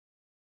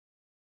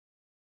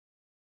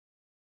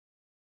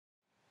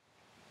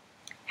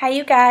Hi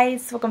you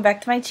guys, welcome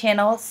back to my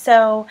channel.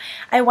 So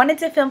I wanted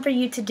to film for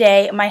you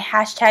today my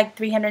hashtag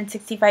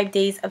 365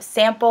 days of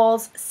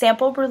samples,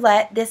 sample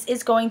roulette. This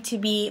is going to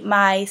be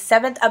my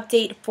 7th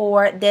update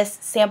for this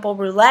sample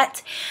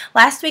roulette.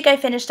 Last week I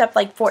finished up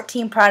like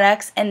 14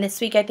 products and this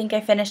week I think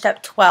I finished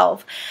up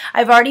 12.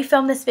 I've already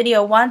filmed this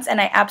video once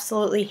and I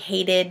absolutely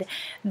hated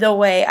the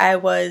way I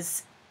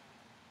was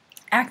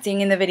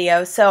acting in the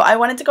video, so I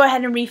wanted to go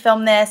ahead and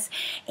refilm this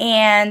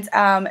and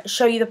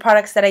show you the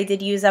products that I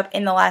did use up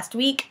in the last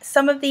week.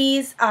 Some of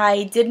these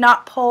I did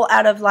not pull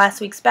out of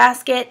last week's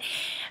basket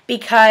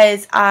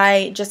because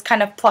I just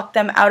kind of plucked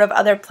them out of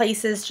other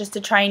places just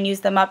to try and use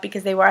them up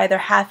because they were either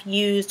half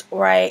used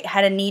or I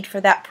had a need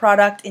for that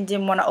product and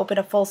didn't want to open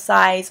a full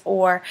size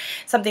or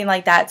something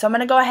like that. So I'm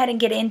going to go ahead and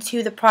get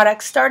into the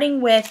products,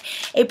 starting with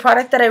a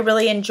product that I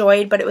really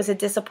enjoyed, but it was a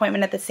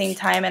disappointment at the same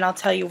time, and I'll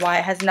tell you why.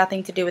 It has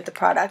nothing to do with the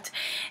product.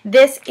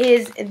 This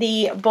is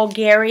the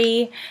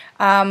Bulgari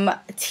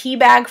tea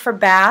bag for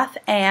bath,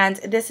 and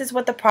this is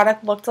what the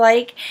product looked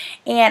like.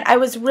 And I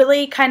was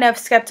really kind of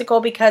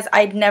skeptical because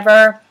I'd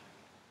never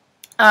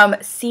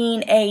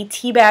seen a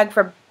tea bag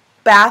for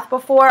bath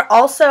before.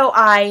 Also,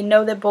 I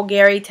know that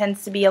Bulgari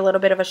tends to be a little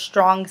bit of a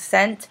strong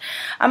scent.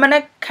 I'm going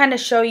to kind of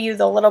show you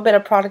the little bit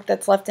of product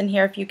that's left in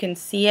here if you can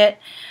see it.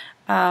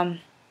 I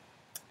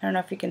don't know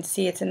if you can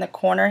see, it's in the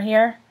corner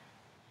here.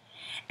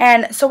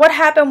 And so what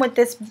happened with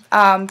this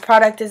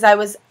product is I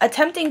was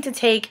attempting to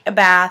take a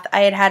bath.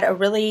 I had had a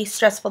really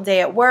stressful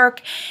day at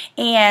work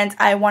and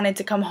I wanted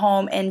to come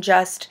home and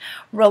just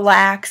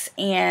relax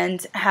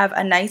and have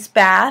a nice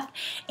bath.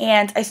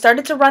 And I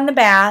started to run the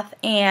bath,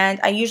 and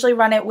I usually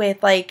run it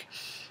with like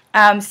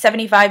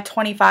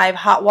 75-25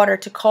 hot water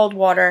to cold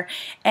water,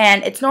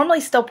 and it's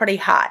normally still pretty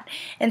hot.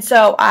 And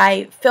so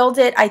I filled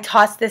it, I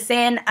tossed this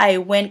in, I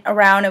went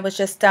around, it was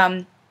just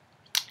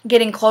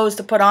getting clothes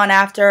to put on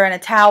after and a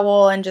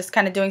towel and just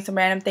kind of doing some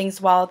random things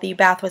while the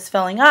bath was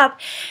filling up.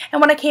 And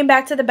when I came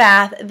back to the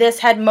bath, this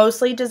had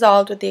mostly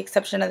dissolved with the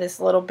exception of this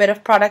little bit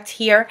of product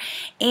here.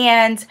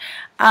 And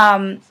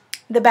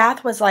the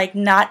bath was like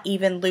not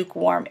even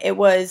lukewarm. It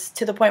was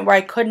to the point where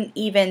I couldn't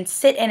even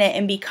sit in it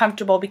and be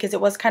comfortable because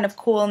it was kind of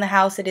cool in the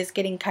house. It is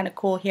getting kind of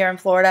cool here in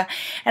Florida.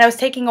 And I was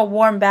taking a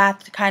warm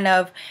bath to kind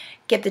of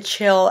get the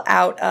chill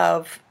out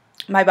of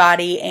my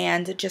body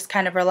and just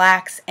kind of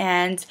relax.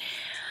 And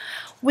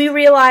we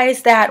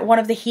realized that one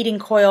of the heating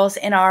coils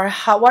in our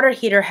hot water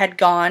heater had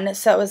gone,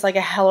 so it was like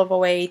a hell of a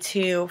way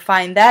to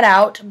find that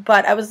out,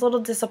 but I was a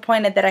little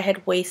disappointed that I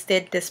had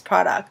wasted this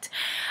product.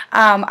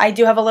 I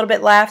do have a little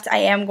bit left. I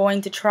am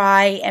going to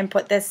try and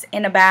put this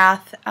in a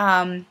bath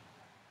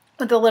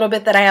with a little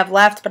bit that I have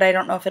left, but I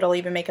don't know if it'll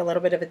even make a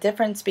little bit of a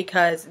difference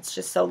because it's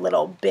just so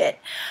little bit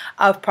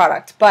of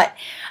product. But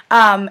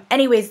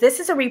anyways, this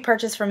is a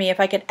repurchase for me if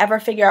I could ever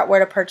figure out where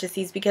to purchase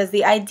these, because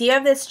the idea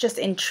of this just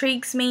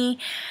intrigues me.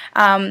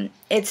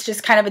 It's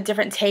just kind of a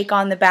different take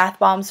on the bath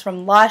bombs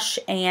from Lush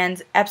and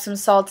Epsom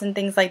salts and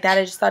things like that.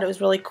 I just thought it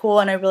was really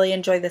cool and I really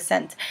enjoy the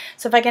scent.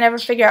 So if I can ever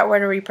figure out where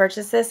to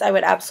repurchase this, I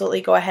would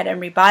absolutely go ahead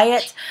and rebuy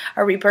it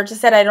or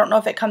repurchase it. I don't know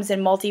if it comes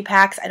in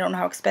multi-packs. I don't know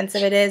how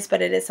expensive it is,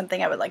 but it is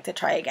something I would like to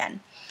try again.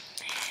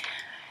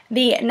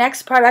 The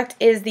next product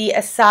is the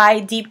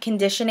Acai Deep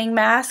Conditioning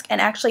Mask, and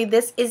actually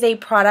this is a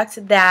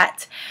product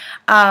that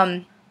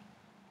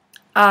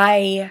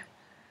I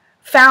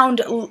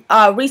found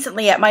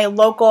recently at my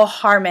local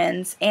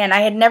Harmon's, and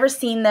I had never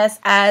seen this,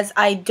 as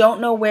I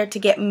don't know where to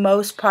get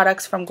most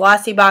products from.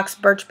 Glossybox,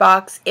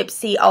 Birchbox,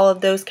 Ipsy, all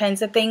of those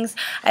kinds of things.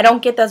 I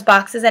don't get those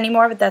boxes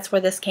anymore, but that's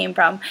where this came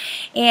from.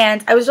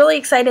 And I was really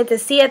excited to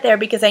see it there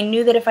because I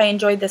knew that if I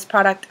enjoyed this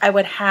product, I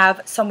would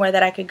have somewhere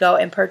that I could go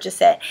and purchase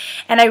it.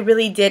 And I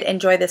really did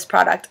enjoy this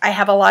product. I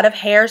have a lot of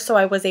hair, so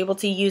I was able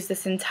to use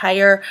this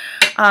entire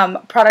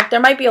product.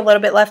 There might be a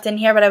little bit left in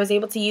here, but I was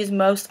able to use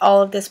most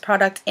all of this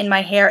product in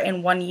my hair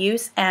in one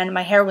use, and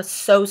my hair was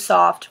so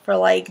soft for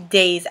like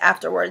days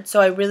afterwards. So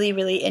I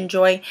really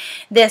enjoy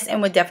this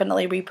and would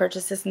definitely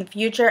repurchase this in the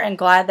future, and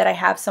glad that I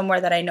have somewhere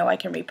that I know I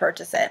can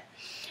repurchase it.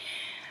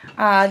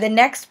 The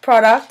next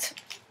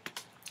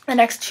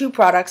two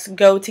products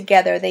go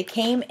together. They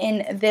came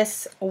in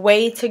this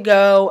Way to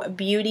Go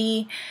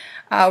Beauty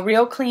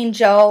Real Clean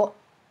Gelled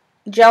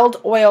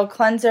Oil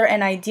Cleanser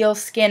and Ideal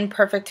Skin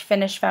Perfect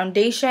Finish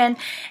Foundation,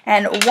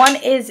 and one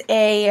is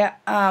a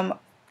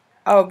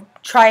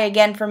try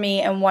again for me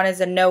and one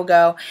is a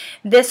no-go.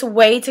 This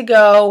Way to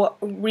Go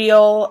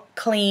Real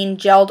Clean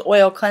Gelled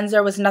Oil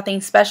Cleanser was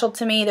nothing special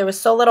to me. There was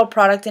so little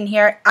product in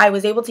here. I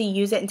was able to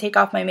use it and take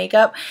off my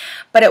makeup,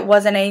 but it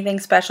wasn't anything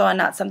special and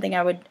not something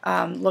I would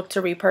look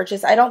to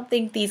repurchase. I don't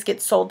think these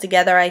get sold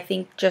together. I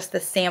think just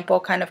the sample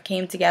kind of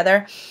came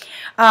together.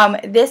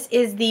 This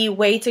is the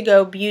Way to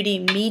Go Beauty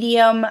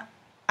Medium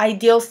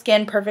Ideal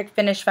Skin Perfect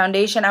Finish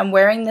Foundation. I'm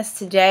wearing this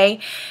today.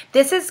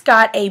 This has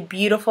got a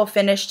beautiful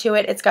finish to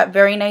it. It's got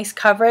very nice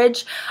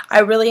coverage. I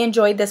really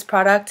enjoyed this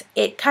product.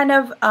 It kind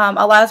of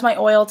allows my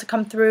oil to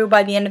come through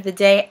by the end of the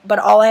day, but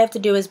all I have to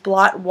do is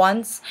blot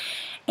once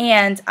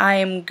and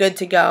I'm good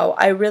to go.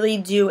 I really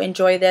do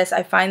enjoy this.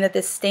 I find that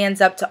this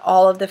stands up to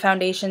all of the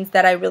foundations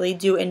that I really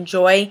do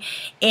enjoy,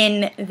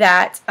 in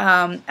that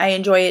I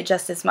enjoy it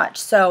just as much.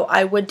 So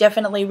I would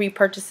definitely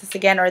repurchase this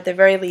again, or at the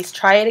very least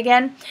try it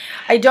again.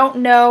 I don't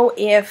know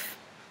if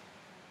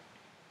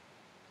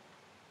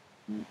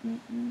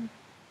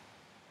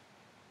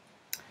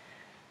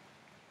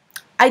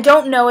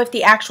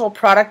the actual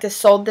product is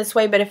sold this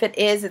way, but if it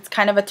is, it's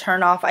kind of a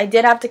turn off. I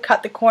did have to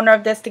cut the corner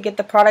of this to get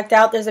the product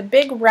out. There's a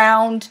big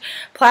round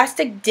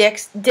plastic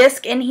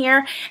disc in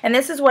here, and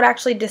this is what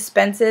actually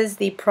dispenses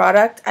the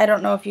product. I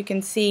don't know if you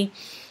can see.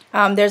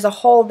 There's a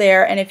hole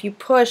there, and if you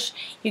push,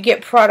 you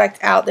get product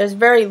out. There's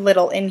very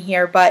little in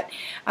here, but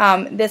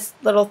this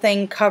little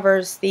thing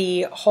covers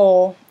the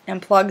hole and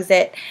plugs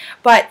it.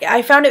 But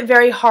I found it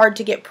very hard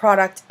to get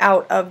product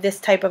out of this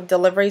type of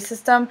delivery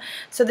system,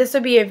 so this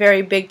would be a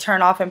very big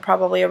turn off, and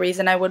probably a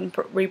reason I wouldn't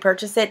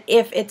repurchase it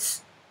if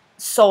it's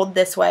sold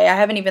this way. I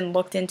haven't even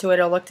looked into it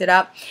or looked it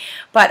up,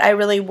 but I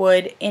really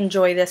would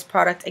enjoy this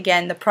product,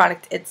 again, the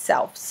product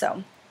itself.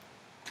 So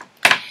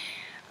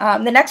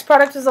the next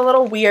product was a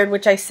little weird,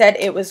 which I said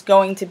it was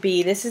going to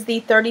be. This is the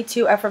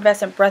 32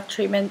 Effervescent Breath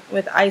Treatment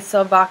with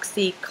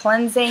Isovoxy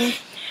Cleansing.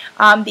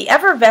 The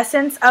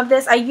effervescence of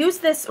this, I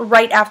used this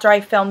right after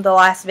I filmed the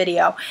last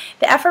video.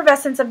 The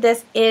effervescence of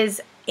this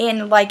is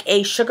in like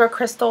a sugar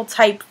crystal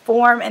type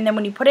form, and then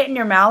when you put it in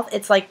your mouth,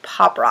 it's like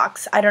Pop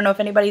Rocks. I don't know if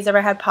anybody's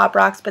ever had Pop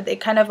Rocks, but it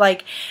kind of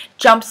like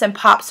jumps and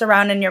pops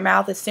around in your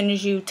mouth as soon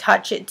as you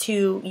touch it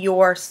to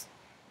your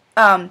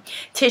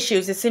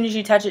tissues, as soon as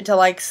you touch it to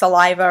like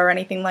saliva or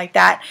anything like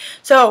that.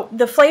 So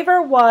the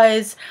flavor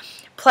was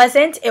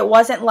pleasant. It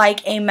wasn't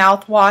like a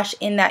mouthwash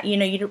in that, you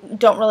know, you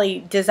don't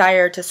really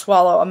desire to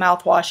swallow a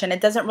mouthwash, and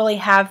it doesn't really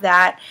have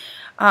that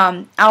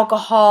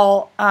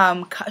alcohol,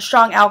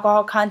 strong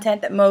alcohol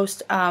content that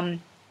most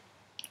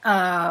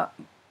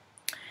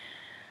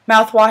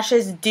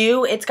mouthwashes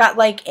do. It's got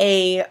like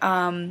a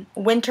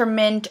winter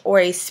mint or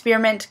a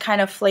spearmint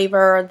kind of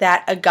flavor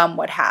that a gum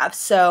would have.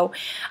 So,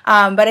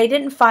 but I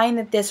didn't find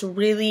that this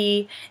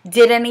really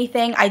did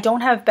anything. I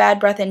don't have bad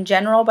breath in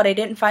general, but I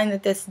didn't find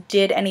that this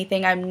did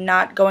anything. I'm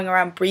not going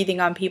around breathing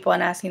on people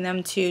and asking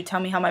them to tell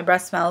me how my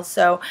breath smells.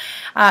 So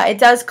it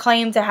does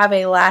claim to have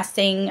a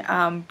lasting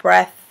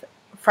breath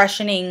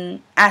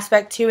freshening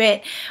aspect to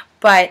it,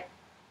 but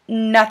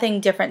nothing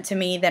different to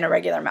me than a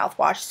regular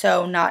mouthwash,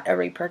 so not a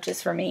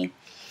repurchase for me.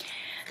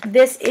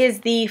 This is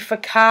the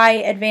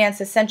Facai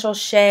Advanced Essential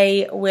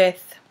Shea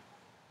with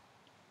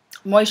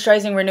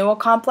Moisturizing Renewal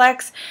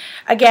Complex.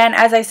 Again,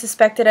 as I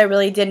suspected, I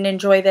really didn't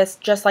enjoy this,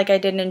 just like I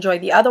didn't enjoy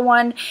the other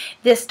one.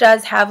 This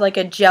does have like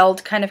a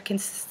gelled kind of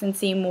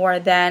consistency more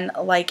than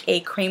like a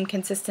cream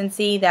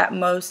consistency that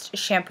most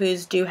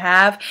shampoos do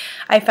have.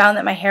 I found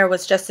that my hair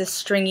was just as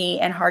stringy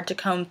and hard to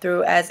comb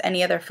through as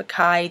any other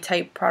Facai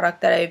type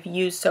product that I've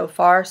used so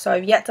far, so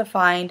I've yet to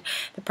find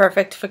the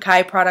perfect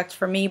Facai product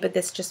for me, but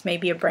this just may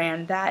be a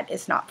brand that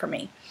is not for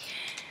me.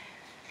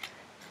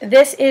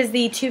 This is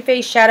the Too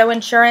Faced Shadow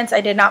Insurance.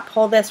 I did not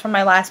pull this from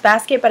my last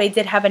basket, but I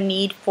did have a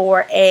need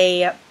for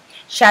a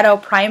shadow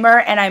primer,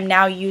 and I'm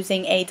now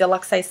using a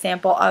deluxe size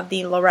sample of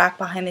the Lorac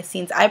Behind the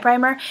Scenes Eye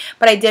Primer,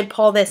 but I did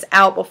pull this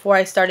out before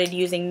I started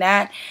using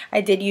that.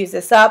 I did use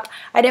this up.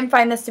 I didn't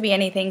find this to be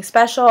anything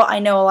special. I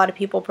know a lot of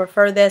people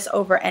prefer this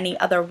over any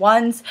other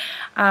ones.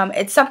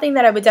 It's something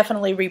that I would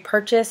definitely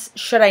repurchase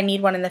should I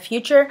need one in the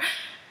future,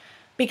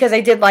 because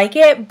I did like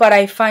it, but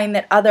I find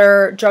that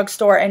other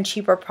drugstore and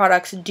cheaper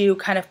products do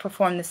kind of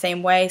perform the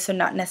same way, so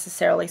not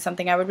necessarily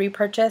something I would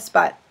repurchase,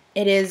 but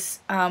it is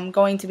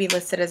going to be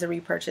listed as a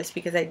repurchase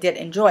because I did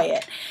enjoy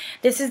it.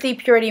 This is the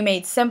Purity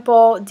Made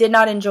Simple. Did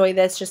not enjoy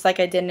this, just like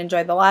I didn't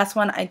enjoy the last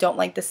one. I don't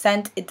like the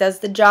scent. It does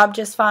the job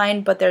just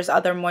fine, but there's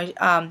other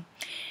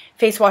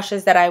face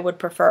washes that I would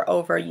prefer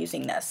over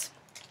using this.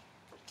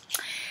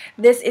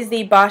 This is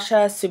the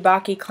Basha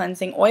Subaki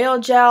Cleansing Oil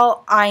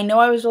Gel. I know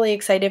I was really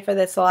excited for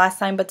this the last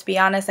time, but to be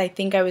honest, I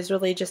think I was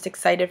really just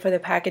excited for the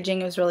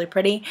packaging. It was really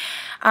pretty.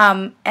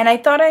 And I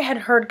thought I had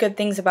heard good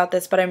things about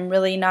this, but I'm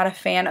really not a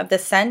fan of the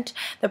scent.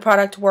 The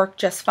product worked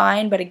just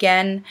fine, but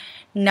again,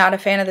 not a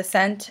fan of the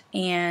scent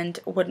and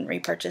wouldn't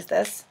repurchase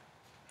this.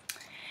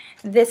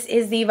 This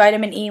is the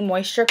Vitamin E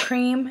Moisture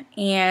Cream,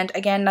 and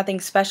again,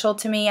 nothing special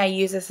to me. I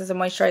use this as a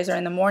moisturizer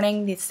in the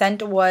morning. The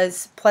scent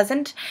was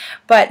pleasant,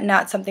 but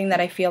not something that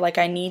I feel like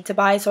I need to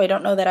buy, so I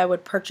don't know that I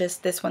would purchase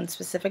this one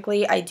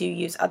specifically. I do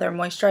use other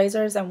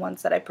moisturizers and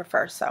ones that I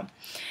prefer. So,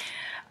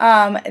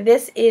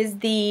 this is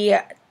the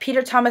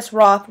Peter Thomas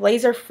Roth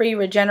Laser Free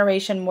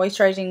Regeneration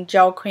Moisturizing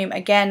Gel Cream.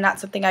 Again, not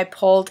something I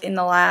pulled in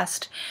the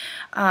last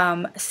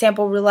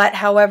sample roulette.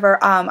 However,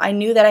 I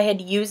knew that I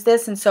had used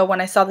this, and so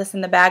when I saw this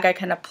in the bag, I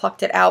kind of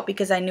plucked it out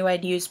because I knew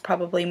I'd used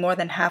probably more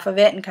than half of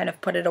it and kind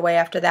of put it away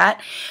after that.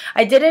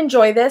 I did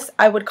enjoy this.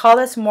 I would call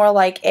this more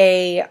like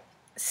a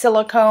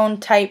silicone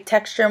type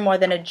texture more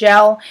than a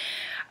gel.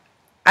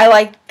 I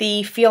liked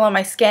the feel on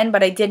my skin,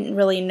 but I didn't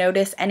really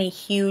notice any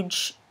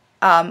huge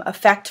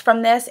effect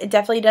from this. It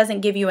definitely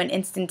doesn't give you an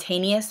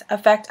instantaneous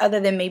effect other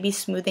than maybe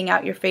smoothing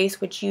out your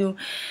face, which you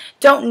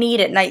don't need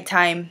at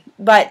nighttime.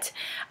 But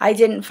I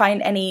didn't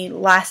find any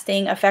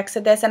lasting effects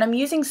of this, and I'm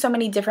using so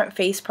many different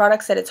face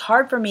products that it's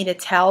hard for me to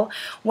tell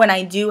when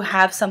I do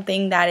have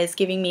something that is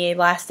giving me a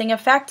lasting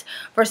effect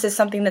versus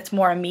something that's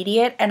more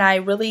immediate. And I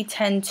really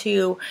tend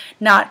to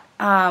not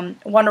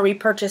want to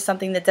repurchase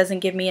something that doesn't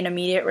give me an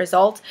immediate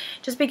result,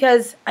 just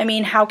because, I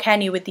mean, how can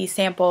you with these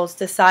samples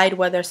decide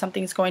whether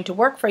something's going to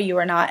work for you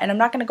or not? And I'm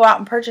not going to go out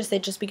and purchase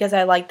it just because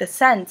I like the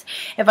scent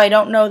if I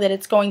don't know that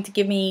it's going to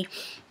give me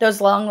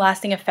those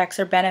long-lasting effects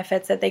or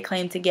benefits that they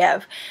claim to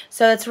give.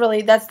 So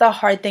that's the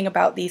hard thing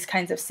about these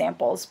kinds of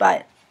samples.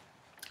 But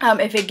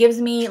if it gives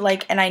me,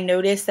 like, and I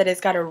notice that it's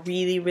got a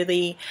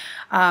really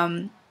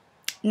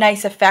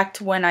nice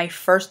effect when I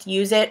first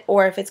use it,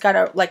 or if it's got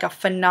a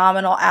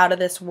phenomenal out of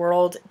this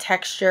world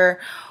texture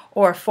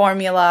or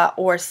formula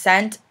or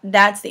scent,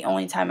 that's the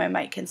only time I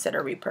might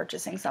consider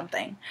repurchasing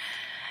something.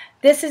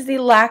 This is the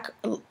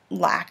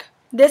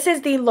This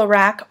is the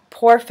Lorac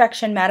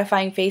Perfection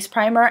Mattifying Face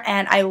Primer,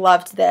 and I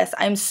loved this.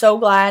 I'm so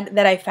glad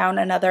that I found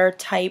another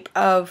type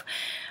of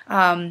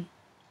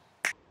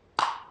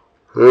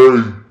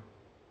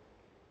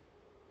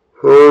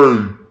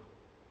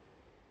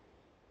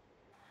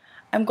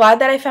I'm glad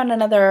that I found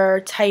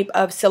another type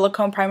of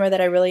silicone primer that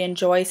I really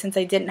enjoy, since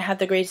I didn't have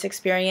the greatest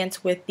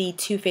experience with the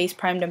Too Faced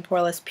Primed and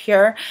Poreless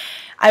Pure.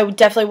 I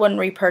definitely wouldn't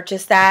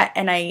repurchase that,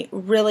 and I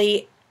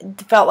really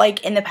felt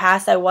like in the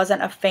past I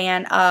wasn't a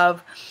fan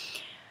of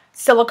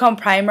silicone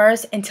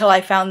primers until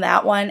I found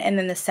that one, and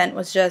then the scent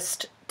was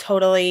just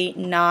totally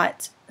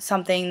not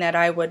something that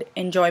I would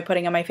enjoy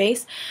putting on my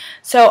face.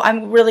 So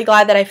I'm really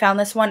glad that I found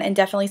this one, and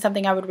definitely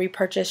something I would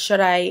repurchase should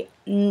I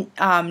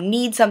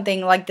need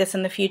something like this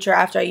in the future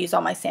after I use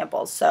all my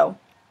samples. So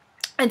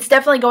it's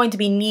definitely going to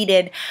be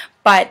needed,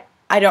 but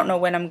I don't know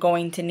when I'm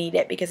going to need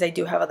it because I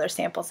do have other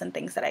samples and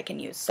things that I can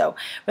use. So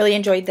really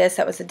enjoyed this.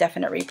 That was a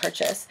definite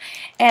repurchase.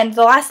 And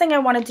the last thing I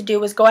wanted to do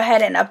was go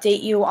ahead and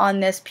update you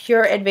on this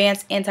Pure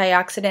Advanced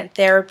Antioxidant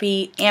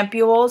Therapy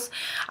ampules.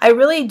 I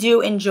really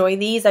do enjoy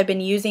these. I've been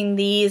using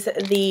these,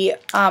 the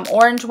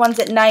orange ones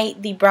at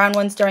night, the brown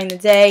ones during the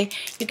day.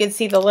 You can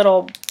see the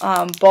little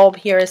bulb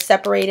here is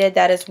separated.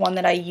 That is one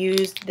that I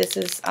used. This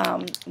is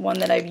one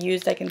that I've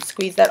used. I can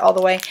squeeze that all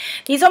the way.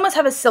 These almost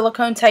have a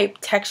silicone type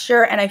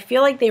texture, and I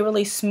feel like they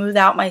really smooth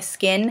out my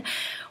skin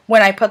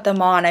when I put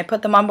them on. I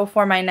put them on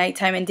before my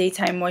nighttime and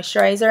daytime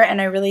moisturizer,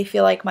 and I really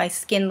feel like my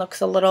skin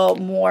looks a little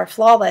more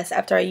flawless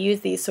after I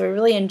use these. So I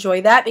really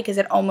enjoy that because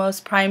it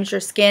almost primes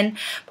your skin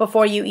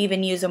before you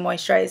even use a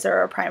moisturizer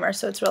or a primer.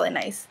 So it's really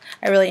nice.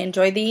 I really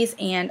enjoy these,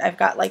 and I've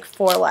got like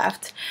 4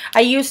 left. I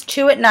use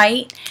 2 at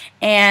night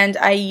and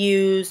I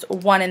use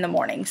 1 in the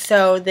morning.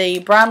 So the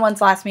brown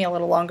ones last me a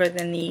little longer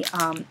than the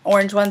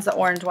orange ones. The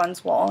orange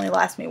ones will only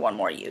last me 1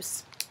 more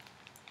use.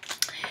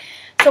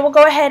 So we'll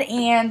go ahead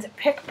and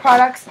pick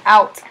products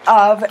out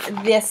of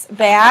this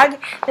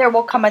bag. There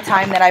will come a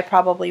time that I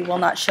probably will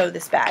not show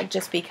this bag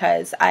just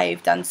because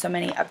I've done so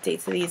many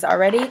updates of these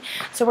already.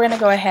 So we're going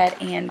to go ahead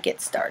and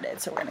get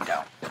started. So we're going to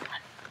go.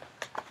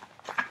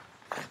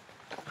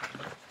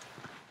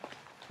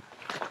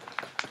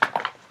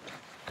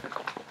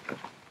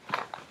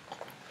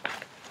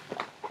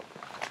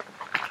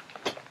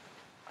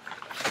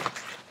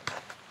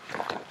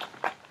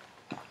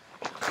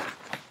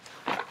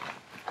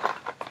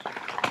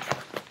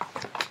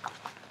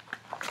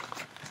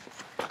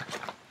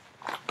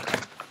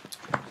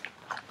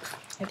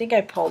 I think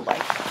I pulled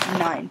like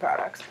 9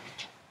 products.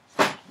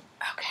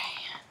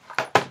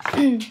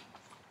 Okay.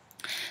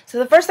 So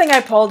the first thing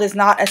I pulled is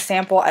not a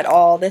sample at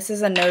all. This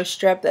is a nose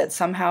strip that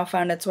somehow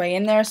found its way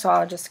in there, so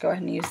I'll just go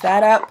ahead and use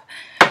that up.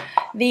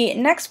 The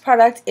next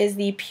product is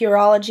the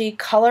Pureology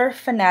Color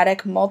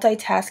Fanatic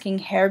Multitasking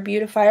Hair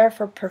Beautifier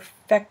for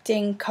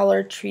perfecting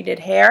color treated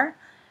hair.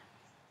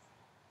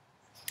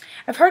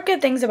 I've heard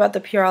good things about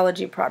the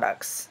Pureology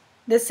products.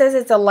 This says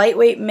it's a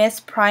lightweight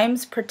mist,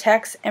 primes,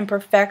 protects, and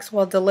perfects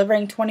while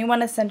delivering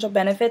 21 essential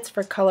benefits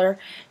for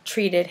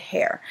color-treated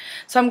hair.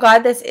 So I'm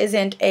glad this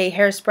isn't a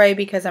hairspray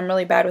because I'm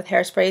really bad with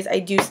hairsprays. I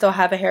do still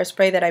have a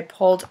hairspray that I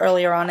pulled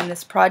earlier on in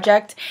this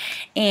project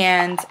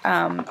and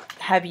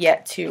have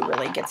yet to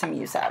really get some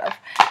use out of.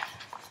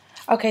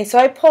 Okay, so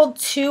I pulled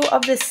 2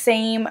 of the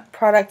same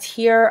product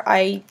here.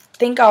 I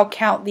think I'll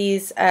count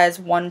these as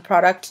one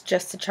product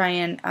just to try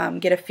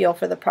and get a feel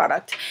for the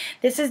product.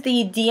 This is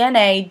the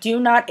DNA Do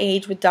Not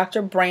Age with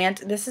Dr.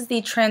 Brandt. This is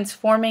the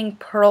Transforming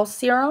Pearl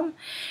Serum.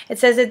 It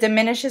says it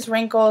diminishes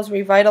wrinkles,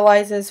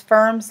 revitalizes,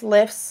 firms,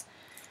 lifts,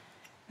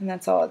 and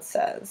that's all it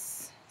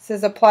says. It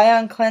says apply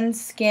on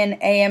cleansed skin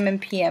AM and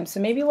PM. So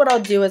maybe what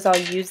I'll do is I'll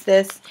use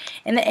this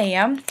in the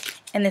AM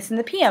and this in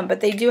the PM,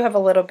 but they do have a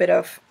little bit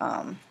of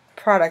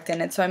product in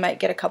it, so I might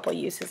get a couple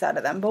uses out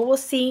of them, but we'll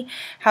see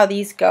how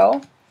these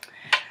go.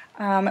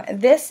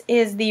 This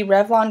is the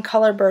Revlon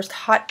Color Burst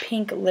Hot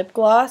Pink Lip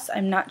Gloss.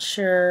 I'm not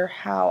sure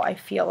how I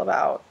feel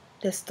about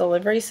this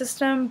delivery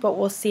system, but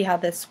we'll see how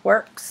this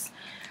works.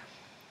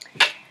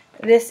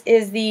 This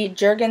is the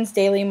Jergens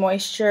Daily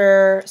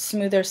Moisture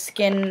Smoother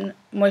Skin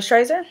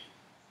Moisturizer.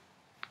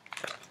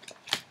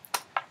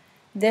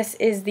 This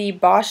is the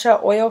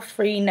Boscia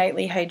Oil-Free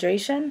Nightly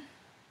Hydration.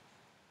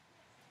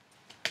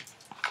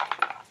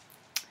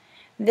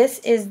 This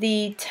is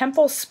the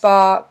Temple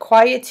Spa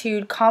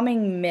Quietude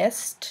Calming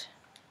Mist.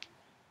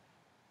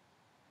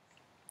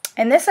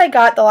 And this I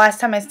got the last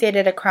time I stayed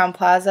at a Crowne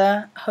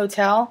Plaza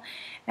hotel.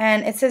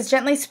 And it says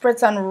gently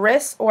spritz on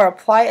wrists or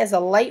apply as a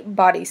light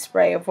body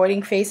spray,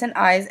 avoiding face and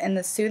eyes, and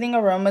the soothing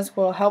aromas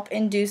will help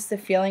induce the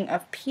feeling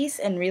of peace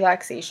and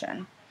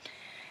relaxation.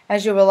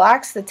 As you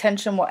relax, the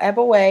tension will ebb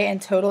away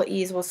and total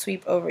ease will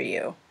sweep over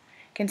you.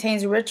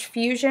 Contains rich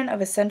fusion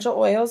of essential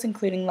oils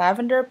including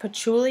lavender,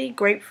 patchouli,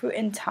 grapefruit,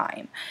 and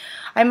thyme.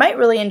 I might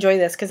really enjoy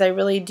this because I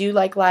really do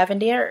like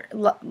lavender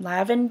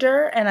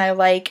and I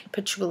like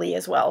patchouli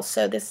as well.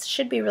 So this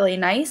should be really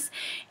nice,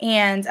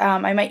 and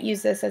I might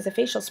use this as a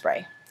facial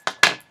spray.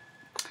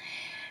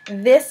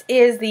 This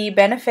is the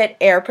Benefit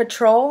Air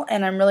Patrol,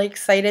 and I'm really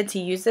excited to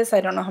use this. I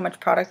don't know how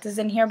much product is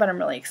in here, but I'm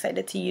really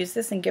excited to use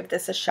this and give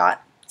this a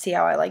shot. See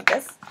how I like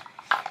this.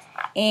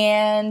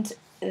 And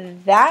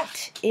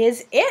that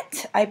is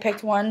it. I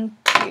picked 1,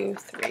 2,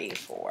 3,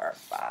 4,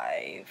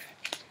 5,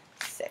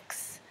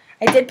 6.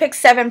 I did pick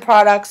 7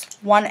 products,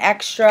 1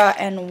 extra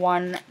and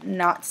 1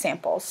 not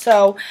sample.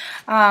 So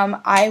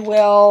I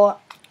will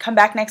come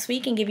back next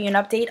week and give you an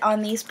update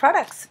on these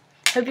products.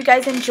 Hope you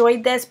guys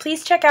enjoyed this.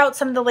 Please check out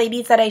some of the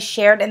ladies that I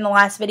shared in the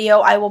last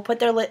video. I will put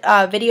their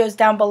videos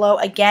down below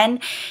again.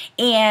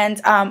 And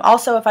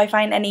also if I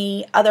find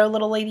any other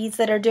little ladies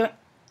that are doing...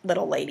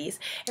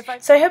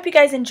 So I hope you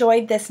guys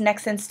enjoyed this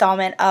next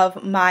installment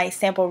of my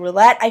sample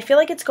roulette. I feel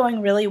like it's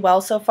going really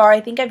well so far.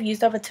 I think I've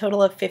used up a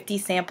total of 50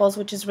 samples,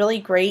 which is really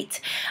great.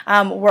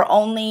 We're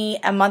only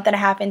a month and a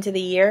half into the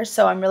year,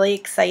 so I'm really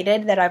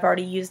excited that I've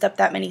already used up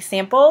that many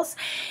samples.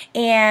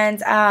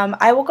 And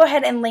I will go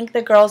ahead and link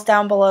the girls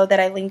down below that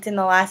I linked in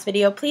the last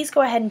video. Please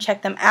go ahead and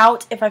check them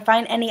out. If I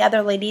find any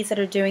other ladies that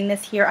are doing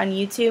this here on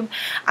YouTube,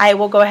 I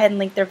will go ahead and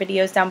link their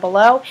videos down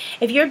below.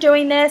 If you're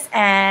doing this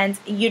and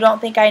you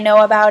don't think I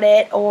know about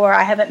it or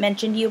I haven't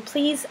mentioned you,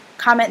 please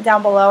comment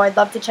down below. I'd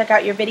love to check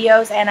out your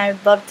videos, and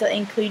I'd love to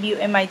include you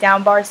in my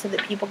down bar so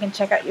that people can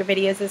check out your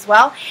videos as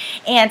well.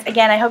 And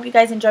again, I hope you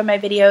guys enjoy my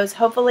videos.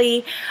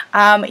 Hopefully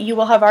you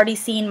will have already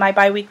seen my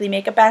bi-weekly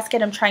makeup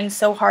basket. I'm trying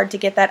so hard to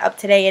get that up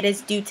today. It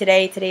is due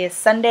today. Today is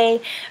Sunday,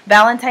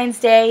 Valentine's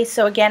Day.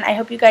 So again, I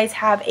hope you guys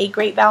have a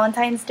great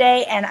Valentine's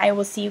Day, and I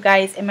will see you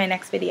guys in my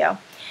next video.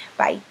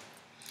 Bye.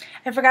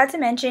 I forgot to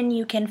mention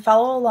you can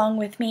follow along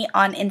with me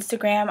on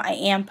Instagram. I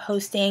am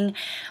posting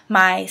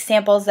my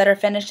samples that are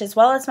finished as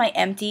well as my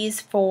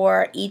empties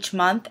for each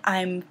month.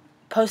 I'm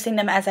posting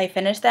them as I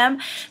finish them,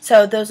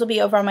 so those will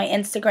be over on my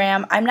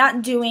Instagram. I'm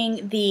not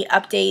doing the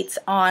updates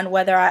on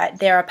whether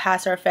they're a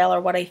pass or a fail or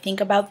what I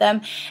think about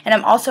them, and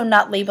I'm also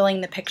not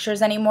labeling the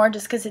pictures anymore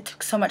just because it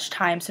took so much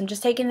time. So I'm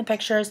just taking the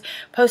pictures,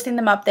 posting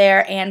them up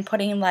there, and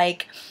putting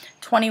like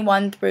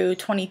 21 through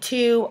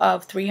 22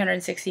 of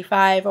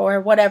 365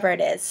 or whatever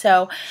it is.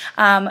 So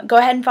go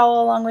ahead and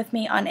follow along with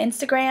me on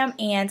Instagram,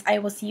 and I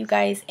will see you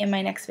guys in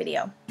my next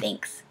video.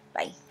 Thanks.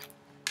 Bye.